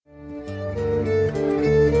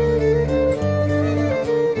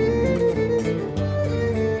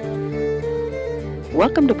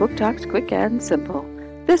Welcome to Book Talks Quick and Simple.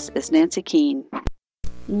 This is Nancy Keene.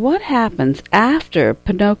 What happens after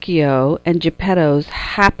Pinocchio and Geppetto's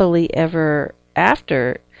happily ever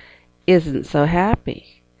after isn't so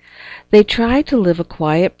happy? They try to live a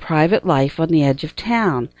quiet, private life on the edge of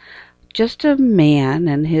town. Just a man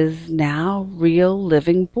and his now real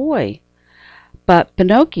living boy. But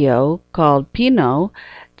Pinocchio, called Pino,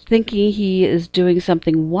 thinking he is doing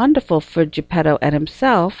something wonderful for Geppetto and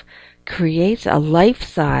himself, creates a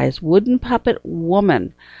life-size wooden puppet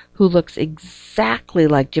woman who looks exactly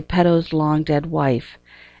like Geppetto's long-dead wife,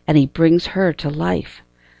 and he brings her to life.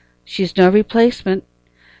 She's no replacement.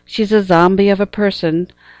 She's a zombie of a person,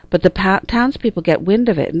 but the townspeople get wind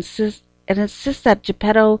of it and insist that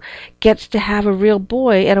Geppetto gets to have a real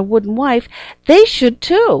boy and a wooden wife. They should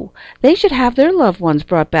too. They should have their loved ones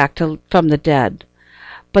brought back from the dead.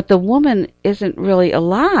 But the woman isn't really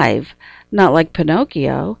alive, not like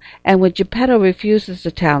Pinocchio, and when Geppetto refuses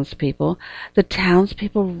the townspeople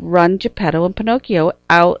run Geppetto and Pinocchio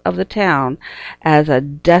out of the town as a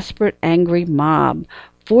desperate, angry mob,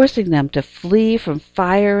 forcing them to flee from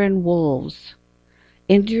fire and wolves.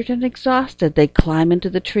 Injured and exhausted, they climb into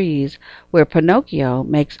the trees, where Pinocchio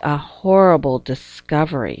makes a horrible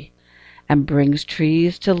discovery and brings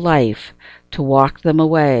trees to life to walk them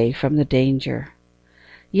away from the danger.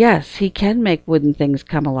 Yes, he can make wooden things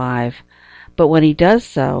come alive, but when he does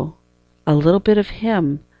so, a little bit of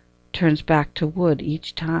him turns back to wood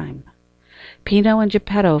each time. Pino and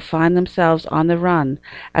Geppetto find themselves on the run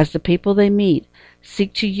as the people they meet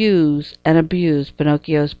seek to use and abuse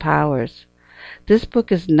Pinocchio's powers. This book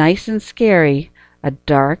is nice and scary, a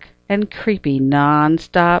dark and creepy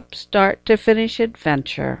non-stop start-to-finish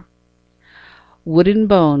adventure. Wooden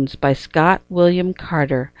Bones by Scott William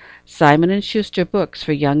Carter, Simon & Schuster Books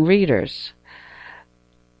for Young Readers,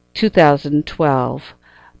 2012.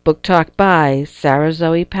 Book Talk by Sarah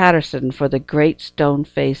Zoe Patterson for the Great Stone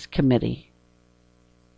Face Committee.